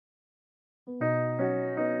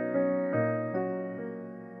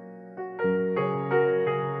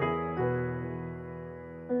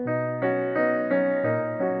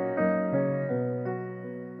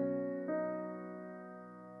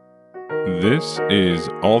This is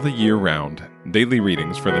All the Year Round Daily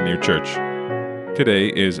Readings for the New Church. Today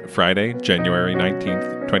is Friday, January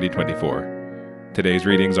 19th, 2024. Today's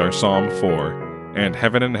readings are Psalm 4 and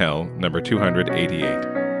Heaven and Hell, number 288.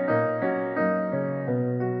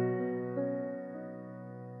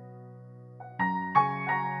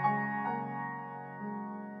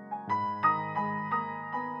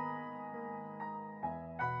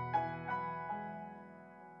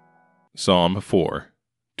 Psalm 4.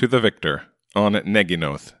 To the Victor, on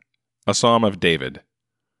Neginoth, a psalm of David.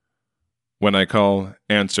 When I call,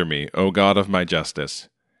 answer me, O God of my justice.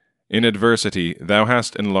 In adversity thou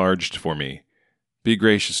hast enlarged for me. Be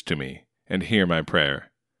gracious to me, and hear my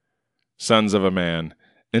prayer. Sons of a man,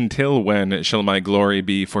 until when shall my glory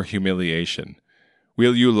be for humiliation?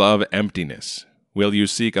 Will you love emptiness? Will you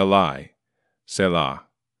seek a lie? Selah.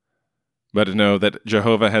 But know that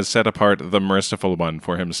Jehovah has set apart the merciful one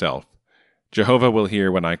for himself. Jehovah will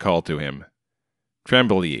hear when I call to him.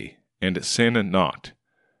 Tremble ye, and sin not.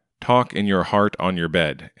 Talk in your heart on your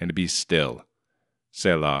bed, and be still.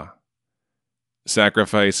 Selah.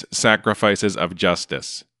 Sacrifice sacrifices of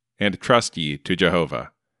justice, and trust ye to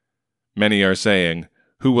Jehovah. Many are saying,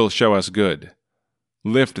 Who will show us good?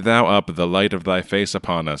 Lift thou up the light of thy face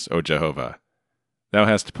upon us, O Jehovah. Thou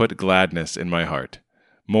hast put gladness in my heart,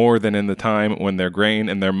 more than in the time when their grain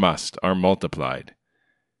and their must are multiplied.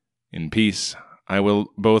 In peace I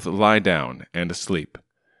will both lie down and sleep,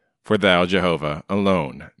 for thou, Jehovah,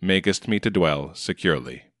 alone makest me to dwell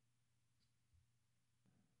securely.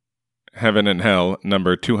 Heaven and Hell,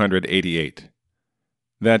 number 288.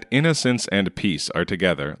 That innocence and peace are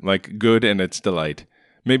together, like good and its delight,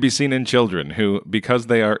 may be seen in children who, because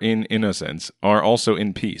they are in innocence, are also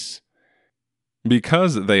in peace.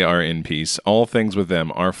 Because they are in peace, all things with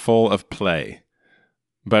them are full of play.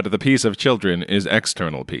 But the peace of children is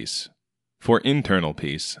external peace. For internal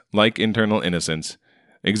peace, like internal innocence,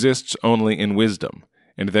 exists only in wisdom,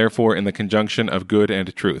 and therefore in the conjunction of good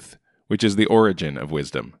and truth, which is the origin of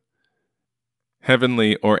wisdom.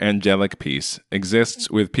 Heavenly or angelic peace exists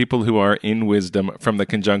with people who are in wisdom from the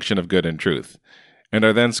conjunction of good and truth, and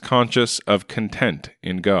are thence conscious of content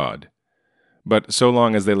in God. But so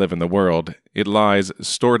long as they live in the world, it lies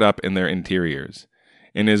stored up in their interiors,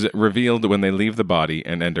 and is revealed when they leave the body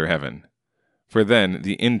and enter heaven. For then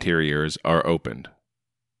the interiors are opened.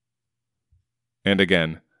 And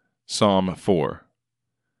again, Psalm 4.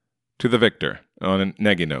 To the Victor, on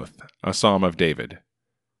Neginoth, a psalm of David.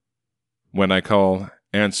 When I call,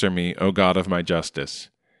 answer me, O God of my justice.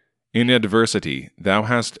 In adversity thou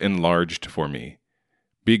hast enlarged for me.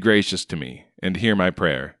 Be gracious to me, and hear my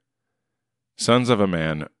prayer. Sons of a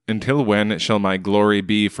man, until when shall my glory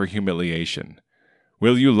be for humiliation?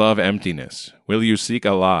 Will you love emptiness? Will you seek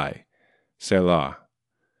a lie? Selah.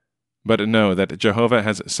 But know that Jehovah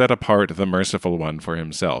has set apart the merciful one for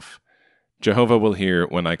himself. Jehovah will hear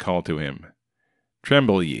when I call to him.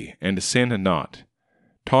 Tremble ye, and sin not.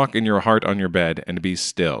 Talk in your heart on your bed, and be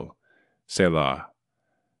still. Selah.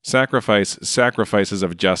 Sacrifice sacrifices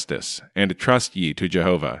of justice, and trust ye to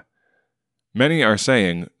Jehovah. Many are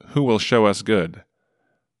saying, Who will show us good?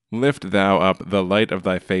 Lift thou up the light of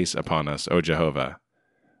thy face upon us, O Jehovah.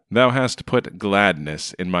 Thou hast put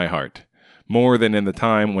gladness in my heart, more than in the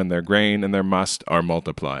time when their grain and their must are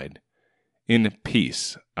multiplied. In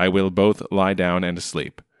peace I will both lie down and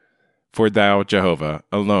sleep, for thou, Jehovah,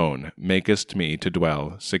 alone makest me to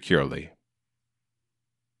dwell securely.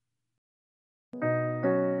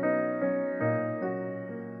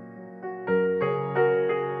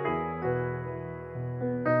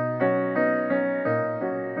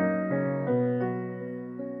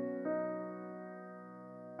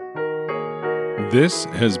 This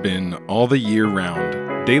has been All the Year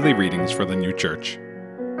Round Daily Readings for the New Church.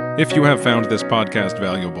 If you have found this podcast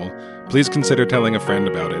valuable, please consider telling a friend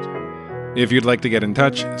about it. If you'd like to get in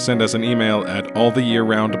touch, send us an email at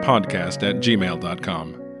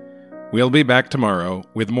alltheyearroundpodcast@gmail.com. We'll be back tomorrow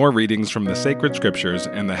with more readings from the sacred scriptures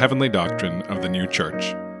and the heavenly doctrine of the New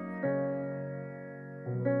Church.